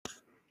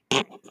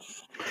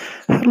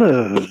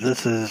Hello,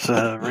 this is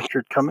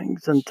Richard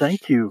Cummings, and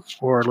thank you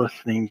for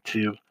listening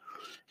to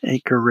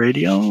Anchor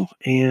Radio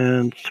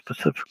and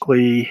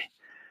specifically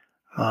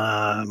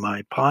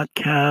my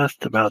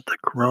podcast about the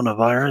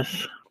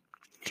coronavirus.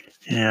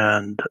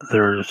 And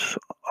there's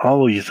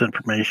always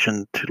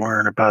information to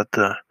learn about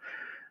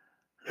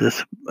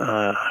this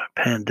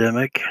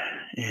pandemic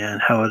and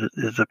how it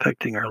is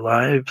affecting our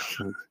lives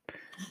and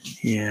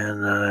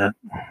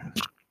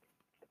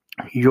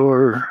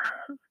your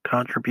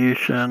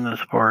contribution as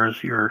far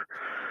as your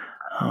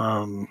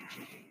um,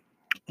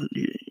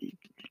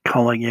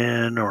 calling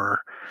in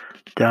or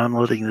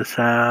downloading this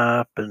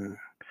app and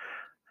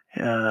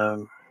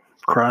um,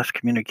 cross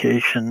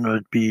communication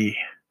would be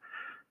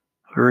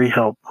very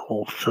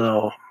helpful.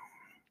 So,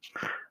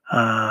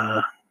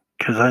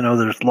 because I know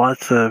there's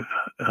lots of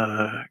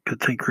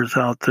good thinkers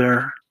out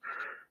there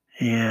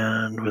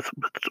and with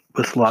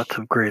lots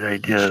of great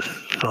ideas.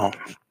 So,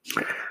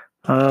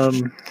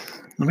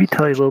 let me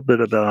tell you a little bit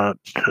about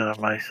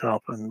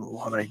myself and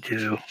what I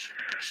do.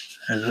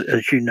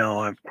 As you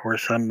know, of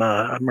course, I'm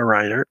a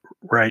writer,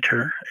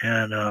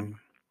 and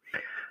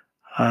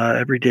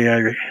every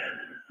day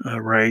I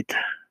write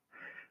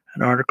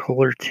an article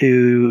or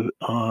two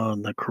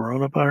on the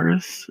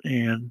coronavirus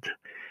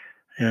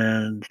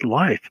and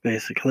life,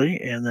 basically,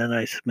 and then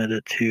I submit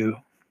it to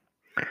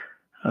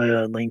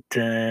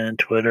LinkedIn,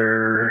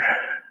 Twitter,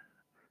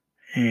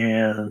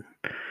 and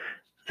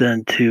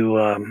then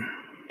to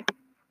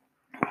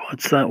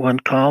what's that one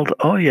called?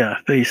 Oh yeah,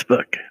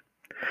 Facebook.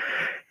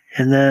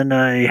 And then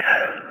I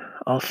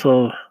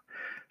also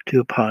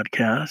do a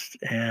podcast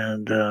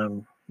and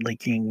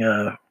linking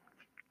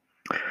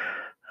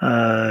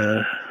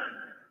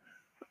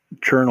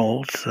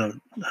journals,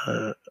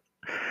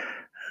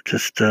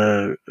 just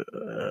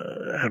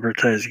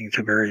advertising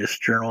to various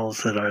journals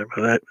that I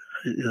would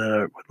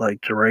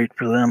like to write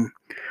for them.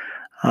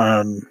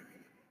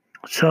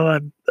 So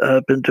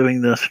I've been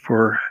doing this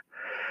for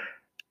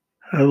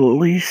at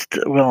least,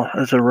 well,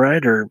 as a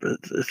writer, but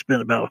it's been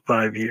about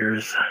 5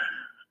 years.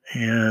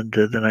 And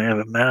then I have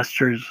a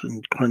master's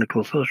in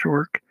clinical social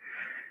work,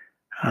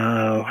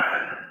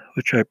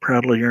 which I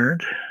proudly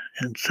earned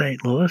in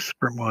St. Louis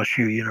from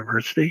WashU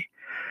University.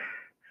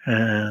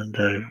 And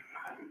I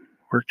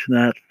worked in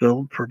that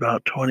field for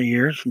about 20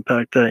 years. In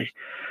fact,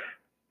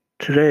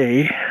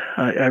 today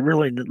I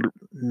really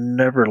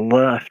never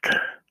left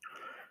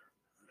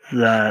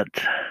that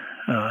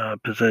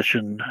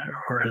position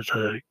or as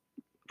a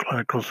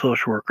clinical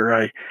social worker.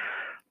 I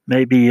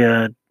maybe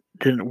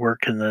didn't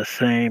work in the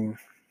same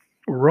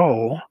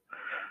role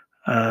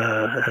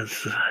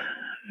as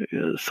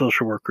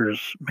social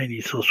workers, many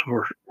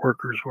social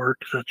workers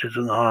work, such as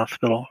in the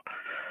hospital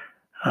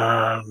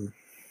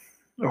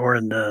or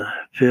in the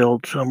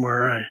field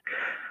somewhere.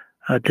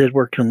 I did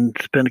work and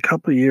spend a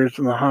couple of years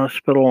in the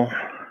hospital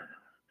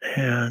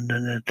and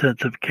in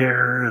intensive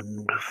care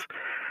and was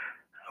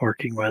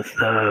working with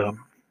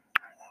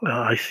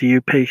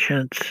ICU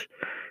patients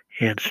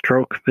and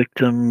stroke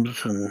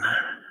victims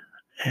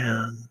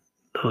and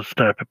those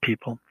type of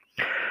people.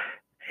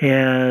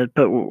 But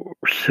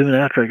soon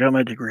after I got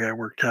my degree, I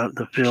worked out in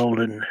the field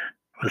and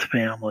with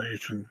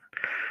families and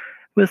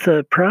with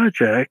a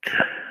project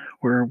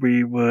where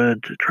we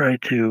would try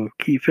to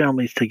keep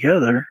families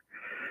together,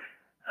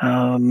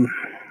 so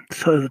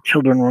the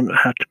children wouldn't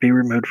have to be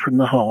removed from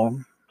the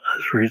home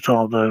as a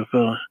result of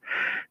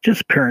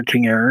just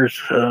parenting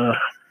errors.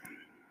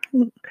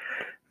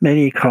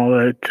 Many call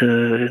it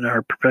in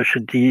our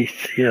profession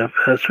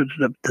DCFS, which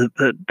is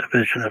the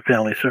Division of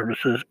Family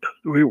Services. But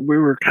we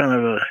were kind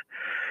of a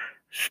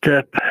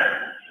step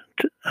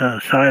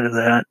side of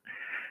that.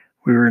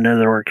 We were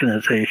another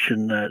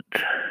organization that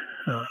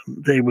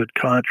they would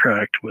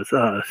contract with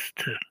us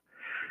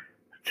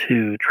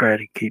to try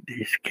to keep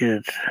these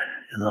kids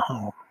in the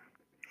home.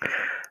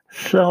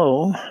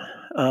 So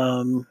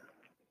I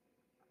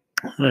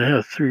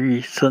have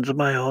 3 sons of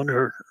my own who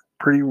are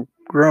pretty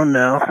grown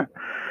now.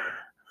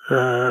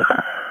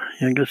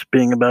 Youngest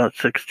being about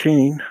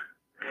 16.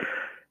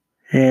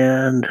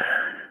 And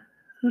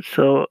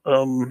so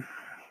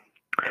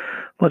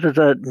what does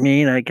that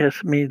mean? I guess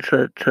it means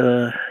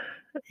that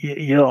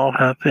you all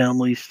have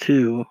families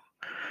too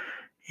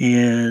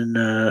in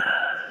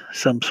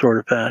some sort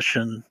of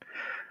fashion.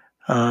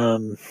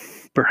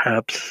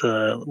 Perhaps,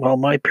 well,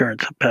 my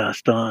parents have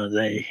passed on.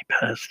 They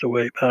passed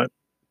away about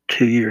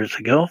 2 years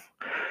ago.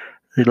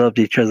 They loved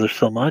each other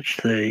so much.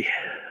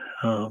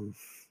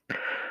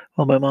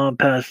 Well, my mom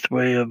passed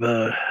away of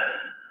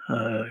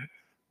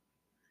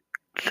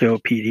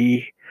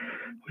COPD,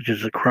 which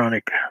is a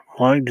chronic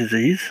lung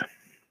disease.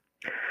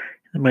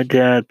 And my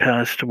dad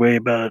passed away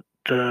about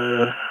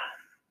a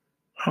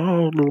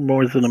little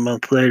more than a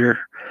month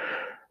later.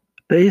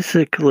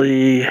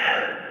 Basically,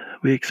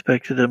 we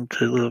expected him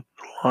to live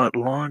a lot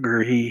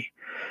longer. He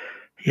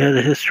had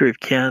a history of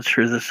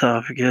cancer of the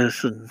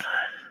esophagus, and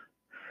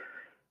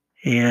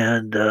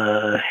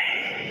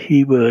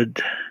he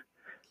would,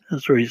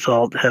 as a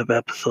result, have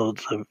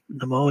episodes of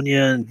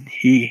pneumonia, and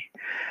he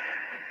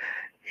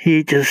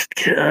he just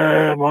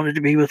wanted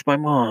to be with my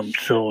mom.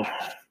 So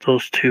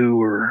those two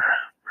were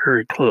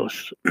very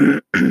close.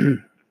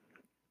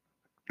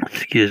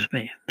 Excuse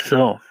me.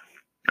 So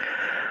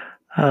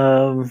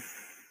um,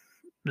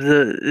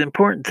 the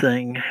important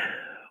thing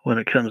when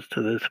it comes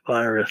to this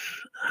virus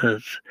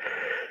is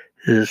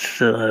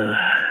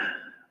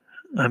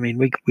I mean,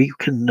 we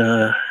can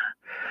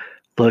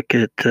look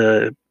at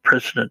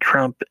President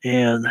Trump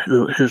and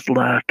his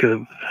lack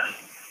of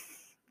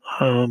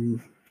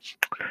um,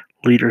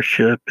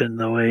 leadership and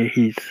the way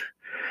he's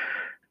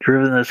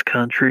driven this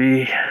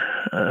country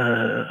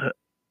uh,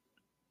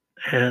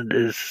 and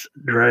is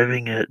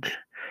driving it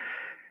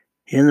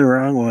in the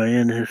wrong way,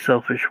 in his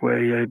selfish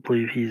way. I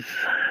believe he's,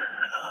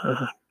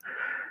 uh,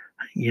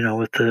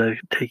 with the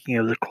taking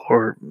of the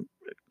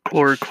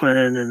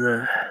chloroquine and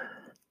the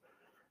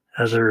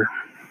other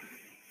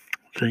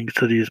things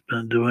that he's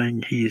been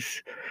doing.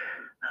 He's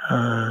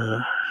uh,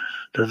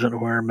 doesn't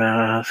wear a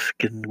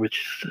mask, and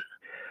which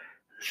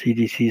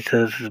CDC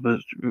says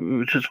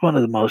which is one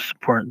of the most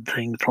important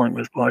things, along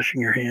with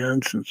washing your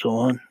hands and so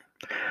on.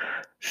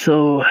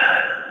 So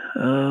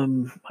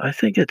I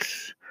think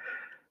it's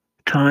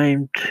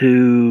time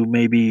to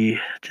maybe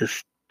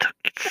just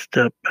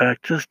step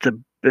back just a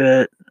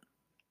bit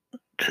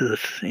to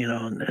this,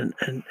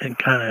 and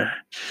kind of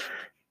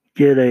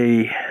get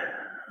a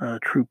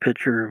true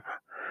picture of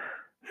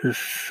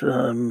this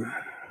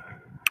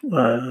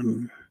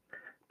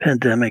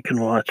pandemic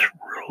and what's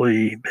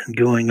really been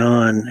going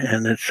on.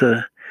 And it's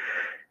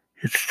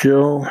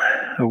still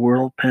a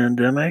world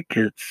pandemic.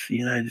 It's the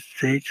United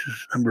States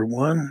is number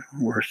one.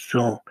 We're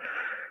still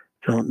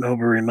don't know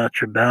very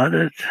much about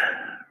it.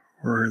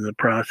 We're in the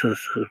process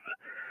of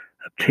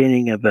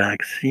obtaining a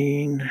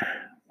vaccine.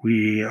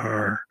 We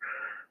are,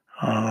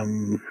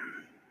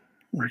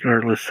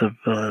 regardless of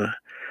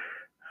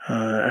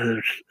other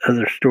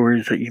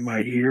stories that you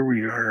might hear,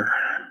 we are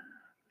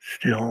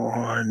still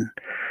on.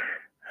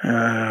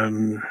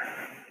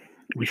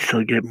 We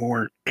still get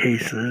more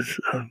cases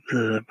of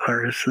the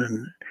virus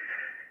in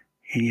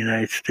the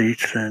United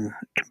States than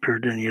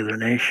compared to any other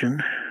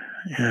nation,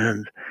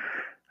 and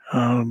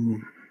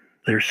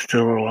there's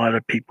still a lot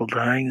of people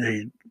dying.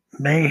 They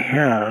may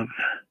have,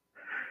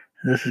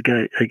 and this is,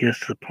 I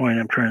guess, the point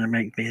I'm trying to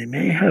make. They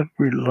may have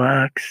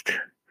relaxed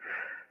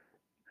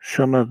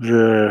some of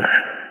the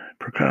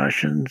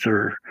precautions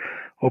or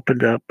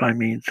opened up,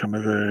 some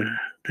of the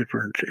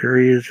different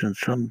areas in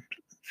some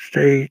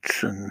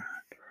states, and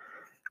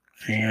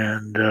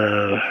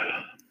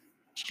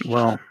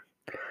well,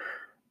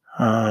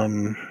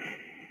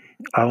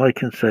 all I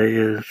can say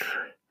is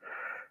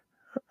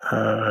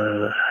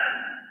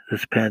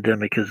this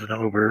pandemic isn't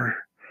over,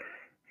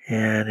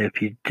 and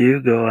if you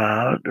do go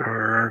out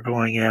or are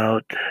going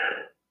out,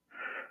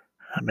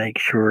 make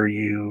sure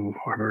you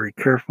are very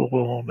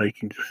careful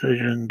making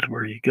decisions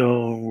where you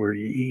go, where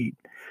you eat,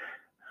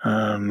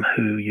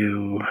 who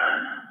you,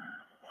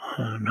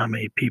 how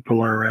many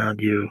people are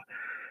around you,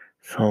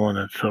 so on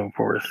and so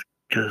forth,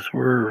 because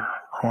we're a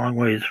long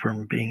ways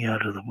from being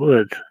out of the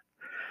woods.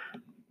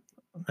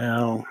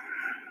 Now,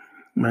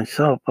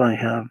 myself, I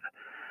have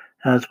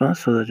asthma,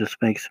 so that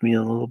just makes me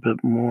a little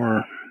bit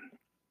more,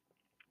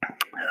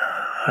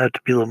 I have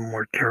to be a little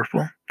more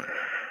careful.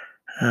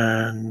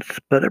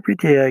 But every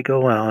day I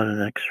go out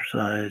and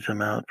exercise.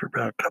 I'm out for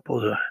about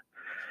at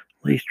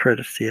least try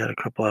to stay out a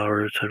couple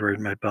hours. I ride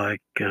my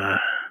bike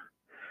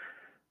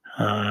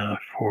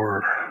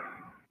for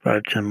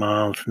 5-10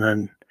 miles, and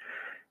then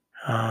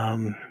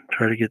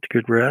try to get the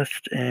good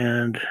rest,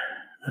 and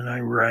then I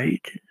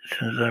write. As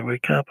soon as I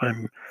wake up,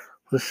 I'm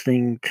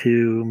listening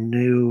to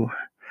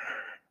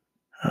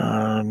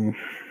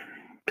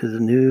the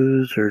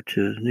news or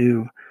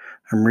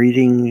I'm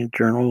reading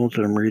journals.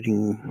 I'm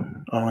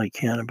reading all I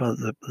can about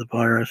the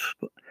virus.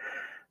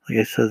 Like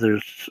I said,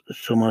 there's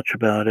so much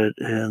about it,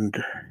 and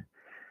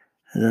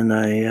then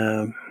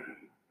I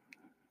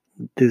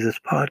do this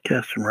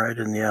podcast and write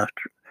in the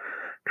after.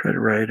 Try to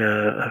write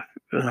an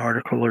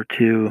article or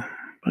two.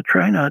 I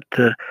try not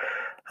to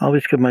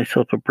always give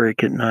myself a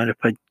break at night. If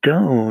I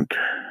don't,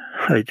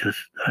 I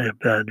have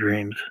bad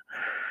dreams,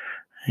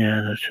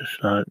 and it's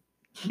just not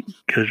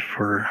good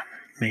for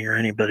me or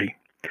anybody.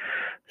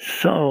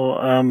 So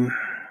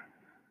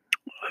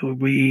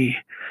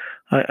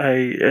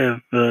I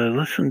have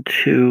listened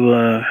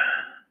to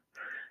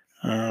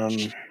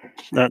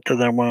not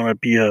that I want to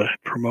be a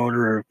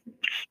promoter of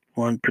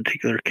one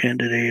particular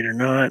candidate or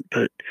not,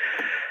 but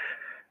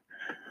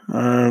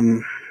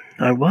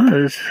I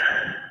was,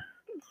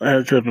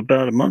 as of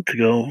about a month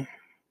ago,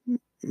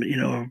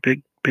 a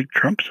big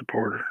Trump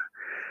supporter,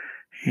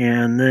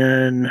 and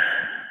then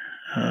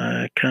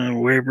kind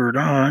of wavered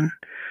on,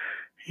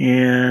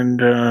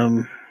 and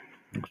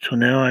so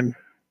now I'm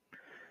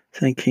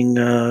thinking,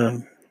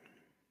 as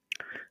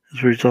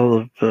a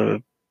result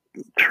of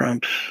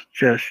Trump's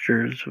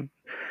gestures, of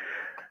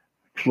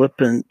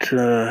flippant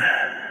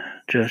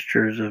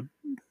gestures of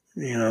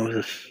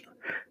this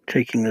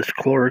taking this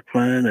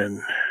chloroquine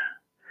and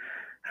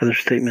other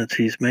statements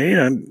he's made,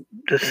 I'm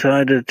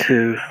decided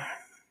to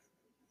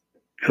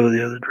go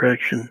the other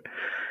direction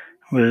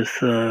with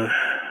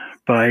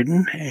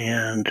Biden,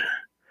 and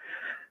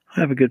I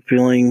have a good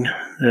feeling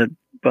that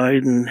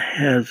Biden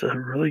has a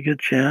really good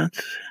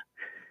chance.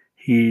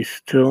 He's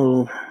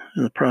still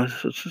in the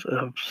process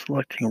of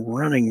selecting a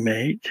running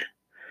mate.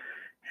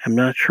 I'm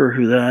not sure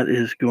who that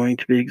is going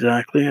to be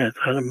exactly. I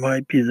thought it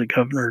might be the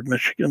governor of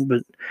Michigan,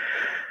 but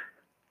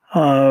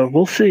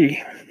we'll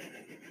see.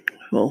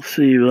 We'll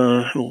see.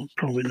 We'll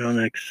probably know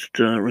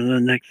within the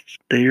next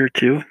day or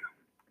two.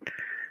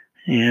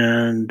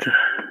 And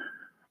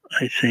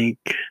I think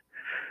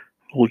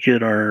we'll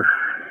get our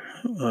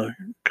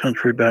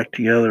country back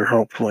together,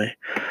 hopefully.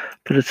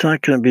 But it's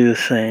not going to be the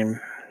same.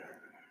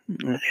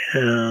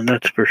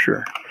 That's for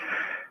sure.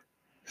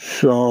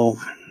 So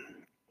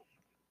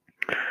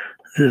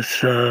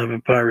this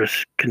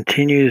virus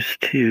continues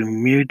to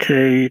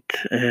mutate,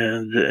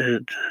 and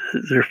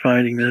they're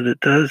finding that it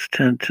does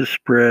tend to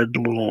spread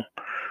a little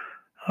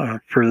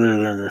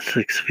further than the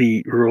 6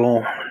 feet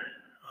rule,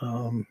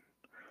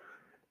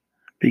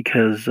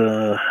 because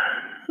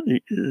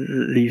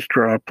these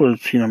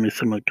droplets,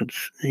 someone could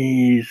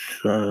sneeze,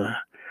 and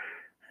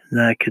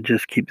that could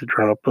just keep the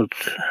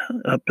droplets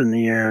up in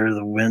the air,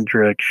 the wind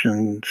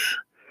directions.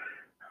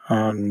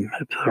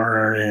 If there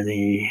are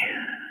any,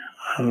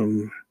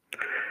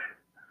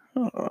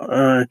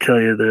 I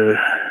tell you, the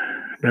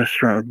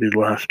restaurant would be the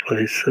last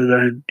place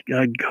that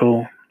I'd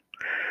go,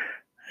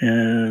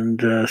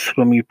 and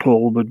swimming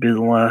pool would be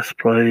the last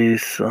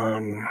place.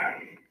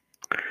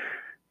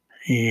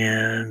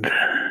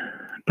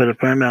 But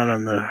if I'm out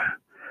on the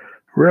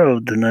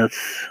road, then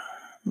that's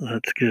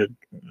good.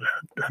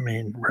 I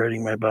mean,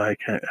 riding my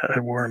bike, I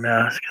wore a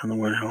mask on the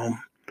way home.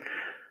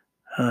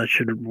 I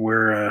should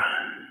wear a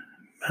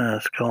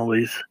mask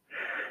always.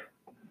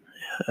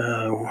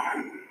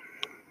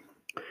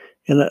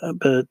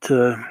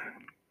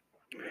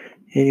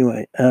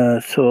 Anyway,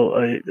 so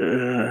I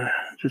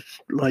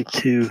just like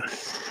to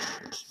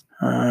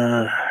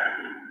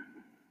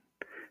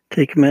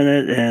take a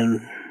minute,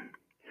 and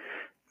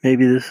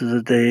maybe this is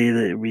a day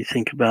that we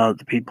think about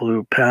the people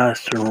who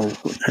passed, and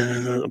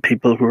the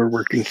people who are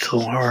working so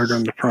hard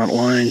on the front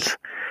lines.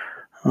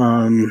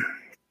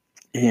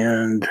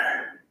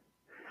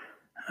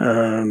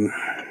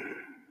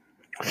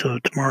 So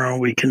tomorrow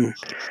we can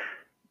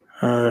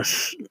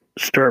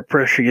start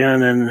fresh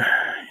again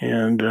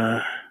and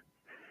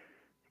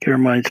get our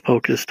minds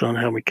focused on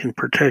how we can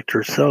protect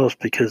ourselves,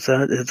 because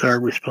that is our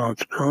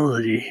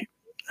responsibility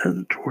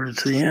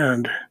towards the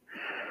end.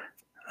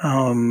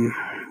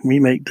 We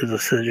make the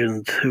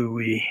decisions who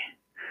we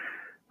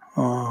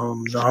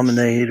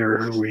nominate, or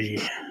who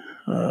we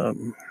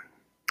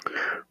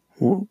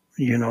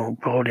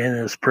vote in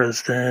as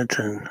president,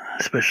 and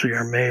especially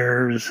our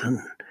mayors and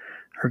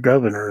our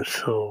governors.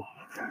 So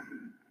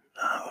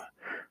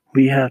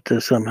we have to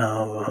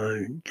somehow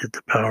get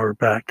the power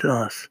back to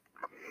us,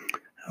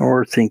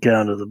 or think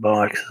out of the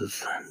box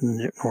is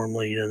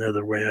normally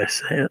another way I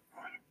say it.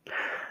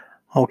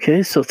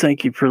 Okay, so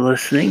thank you for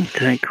listening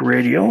to Anchor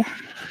Radio,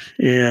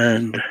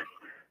 and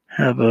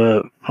have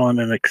a fun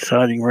and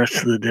exciting rest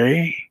of the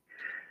day,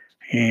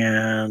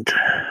 and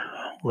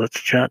let's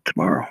chat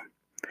tomorrow.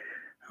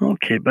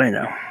 Okay, bye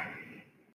now.